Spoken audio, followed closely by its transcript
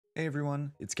Hey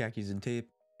everyone, it's Khakis and Tape,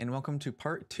 and welcome to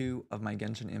part 2 of my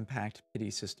Genshin Impact pity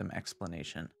system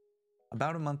explanation.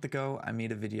 About a month ago, I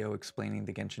made a video explaining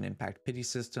the Genshin Impact pity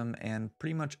system, and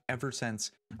pretty much ever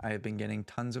since, I have been getting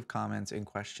tons of comments and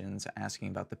questions asking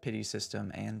about the pity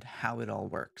system and how it all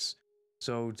works.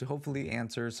 So to hopefully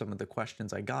answer some of the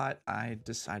questions I got, I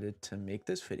decided to make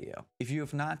this video. If you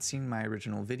have not seen my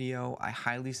original video, I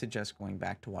highly suggest going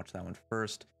back to watch that one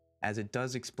first, as it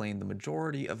does explain the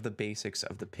majority of the basics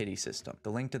of the pity system.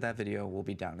 The link to that video will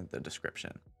be down in the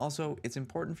description. Also, it's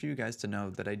important for you guys to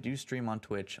know that I do stream on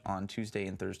Twitch on Tuesday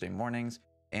and Thursday mornings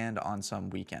and on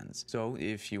some weekends. So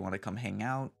if you want to come hang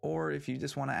out, or if you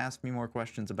just want to ask me more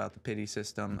questions about the pity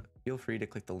system, feel free to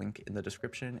click the link in the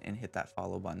description and hit that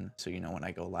follow button so you know when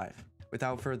I go live.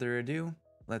 Without further ado,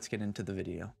 let's get into the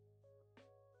video.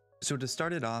 So to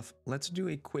start it off, let's do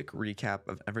a quick recap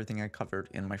of everything I covered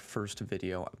in my first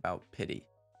video about pity.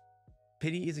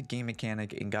 Pity is a game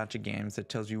mechanic in gacha games that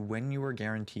tells you when you are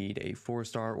guaranteed a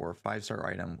 4-star or 5-star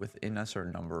item within a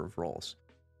certain number of rolls.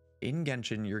 In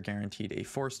Genshin, you're guaranteed a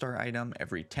 4-star item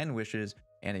every 10 wishes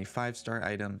and a 5-star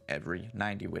item every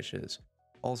 90 wishes.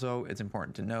 Also, it's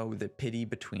important to know that pity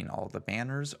between all the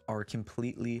banners are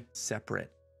completely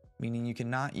separate, meaning you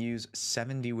cannot use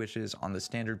 70 wishes on the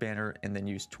standard banner and then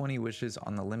use 20 wishes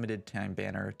on the limited time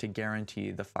banner to guarantee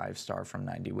the 5-star from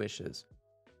 90 wishes.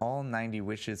 All 90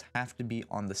 wishes have to be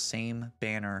on the same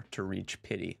banner to reach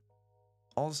pity.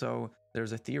 Also,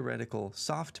 there's a theoretical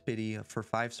soft pity for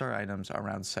 5-star items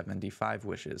around 75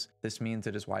 wishes. This means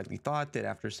it is widely thought that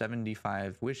after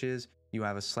 75 wishes, you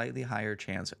have a slightly higher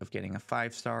chance of getting a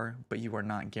 5-star, but you are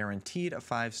not guaranteed a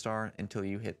 5-star until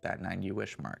you hit that 90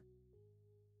 wish mark.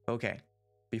 Okay,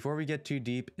 before we get too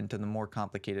deep into the more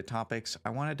complicated topics, I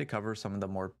wanted to cover some of the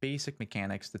more basic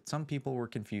mechanics that some people were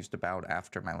confused about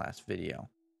after my last video.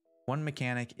 One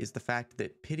mechanic is the fact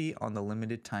that pity on the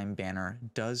limited time banner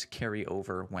does carry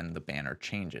over when the banner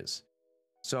changes.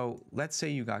 So let's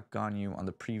say you got Ganyu on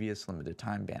the previous limited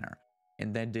time banner,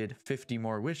 and then did 50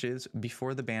 more wishes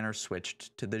before the banner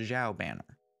switched to the Xiao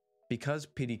banner. Because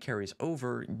pity carries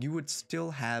over, you would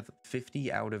still have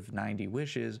 50 out of 90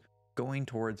 wishes going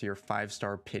towards your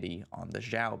 5-star pity on the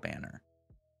Xiao banner.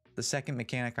 The second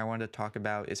mechanic I wanted to talk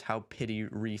about is how pity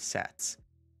resets.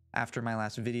 After my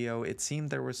last video, it seemed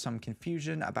there was some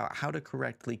confusion about how to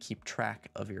correctly keep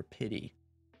track of your pity.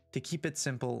 To keep it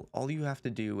simple, all you have to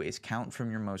do is count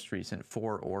from your most recent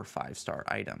 4 or 5-star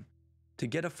item. To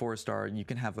get a 4-star, you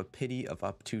can have a pity of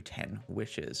up to 10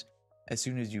 wishes. As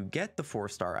soon as you get the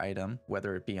 4-star item,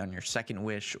 whether it be on your 2nd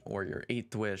wish or your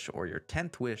 8th wish or your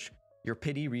 10th wish, your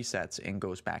pity resets and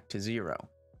goes back to 0.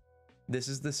 This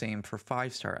is the same for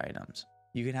 5-star items.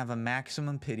 You can have a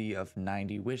maximum pity of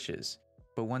 90 wishes,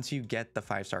 but once you get the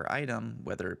 5-star item,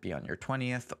 whether it be on your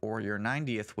 20th or your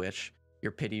 90th wish,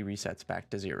 your pity resets back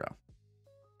to 0.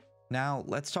 Now,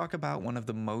 let's talk about one of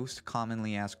the most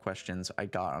commonly asked questions I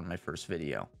got on my first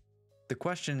video. The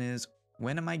question is,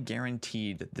 when am I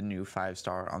guaranteed the new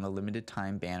 5-star on the limited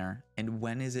time banner, and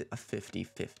when is it a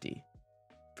 50-50?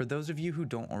 For those of you who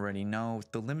don't already know,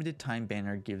 the limited time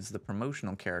banner gives the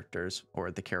promotional characters,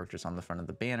 or the characters on the front of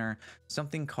the banner,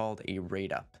 something called a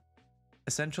rate up.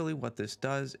 Essentially what this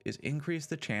does is increase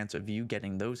the chance of you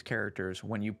getting those characters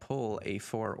when you pull a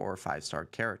 4 or 5-star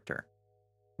character.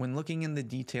 When looking in the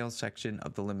details section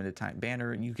of the limited time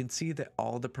banner, you can see that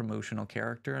all the promotional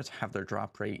characters have their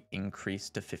drop rate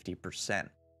increased to 50%.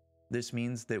 This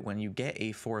means that when you get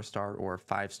a 4-star or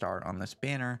 5-star on this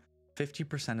banner,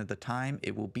 50% of the time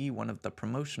it will be one of the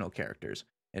promotional characters,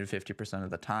 and 50%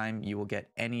 of the time you will get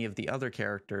any of the other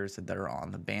characters that are on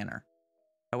the banner.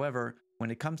 However, when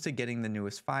it comes to getting the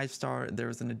newest 5-star, there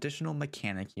is an additional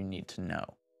mechanic you need to know.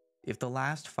 If the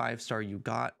last 5-star you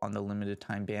got on the limited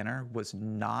time banner was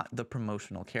not the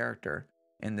promotional character,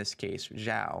 in this case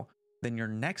Xiao, then your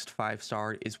next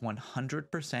 5-star is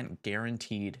 100%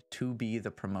 guaranteed to be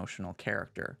the promotional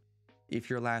character. If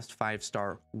your last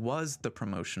 5-star was the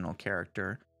promotional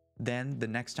character, then the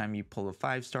next time you pull a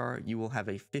 5-star, you will have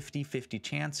a 50-50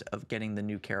 chance of getting the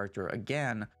new character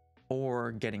again,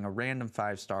 or getting a random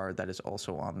 5-star that is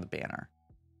also on the banner.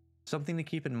 Something to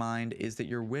keep in mind is that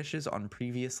your wishes on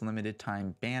previous limited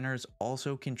time banners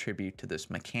also contribute to this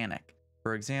mechanic.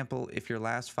 For example, if your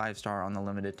last 5-star on the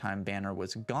limited time banner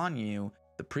was Ganyu,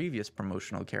 the previous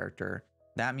promotional character,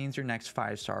 that means your next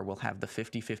 5-star will have the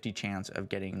 50-50 chance of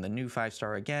getting the new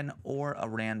 5-star again or a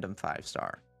random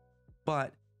 5-star.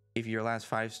 But if your last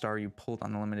 5-star you pulled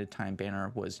on the limited time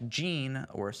banner was Jean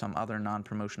or some other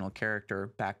non-promotional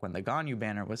character back when the Ganyu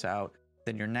banner was out,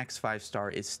 then your next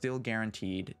 5-star is still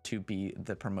guaranteed to be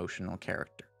the promotional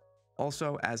character.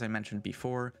 Also, as I mentioned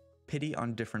before, pity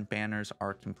on different banners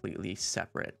are completely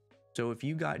separate. So if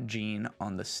you got Jean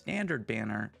on the standard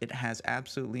banner, it has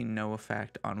absolutely no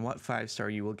effect on what 5-star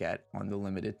you will get on the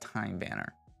limited time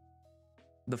banner.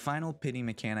 The final pity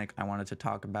mechanic I wanted to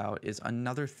talk about is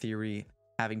another theory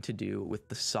having to do with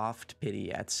the soft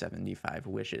pity at 75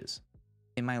 wishes.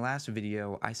 In my last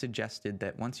video, I suggested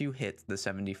that once you hit the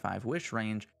 75 wish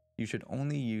range, you should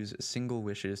only use single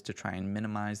wishes to try and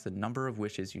minimize the number of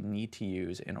wishes you need to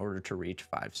use in order to reach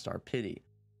 5-star pity.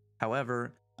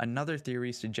 However, another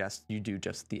theory suggests you do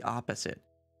just the opposite.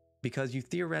 Because you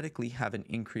theoretically have an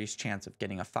increased chance of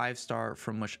getting a 5-star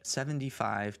from wish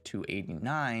 75 to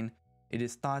 89, it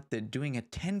is thought that doing a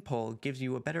 10 pull gives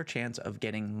you a better chance of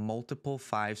getting multiple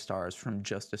 5-stars from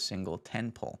just a single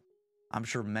 10 pull. I'm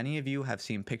sure many of you have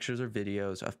seen pictures or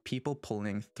videos of people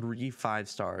pulling 3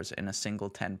 5-stars in a single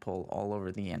 10 pull all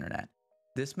over the internet.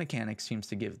 This mechanic seems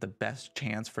to give the best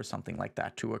chance for something like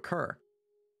that to occur.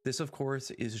 This of course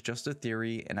is just a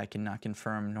theory and I cannot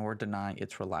confirm nor deny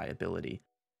its reliability.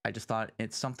 I just thought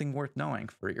it's something worth knowing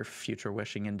for your future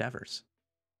wishing endeavors.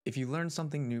 If you learned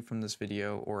something new from this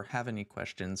video or have any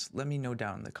questions, let me know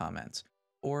down in the comments,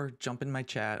 or jump in my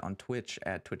chat on Twitch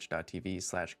at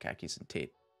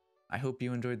twitch.tv/khakisandtape. I hope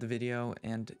you enjoyed the video,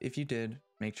 and if you did,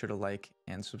 make sure to like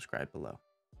and subscribe below.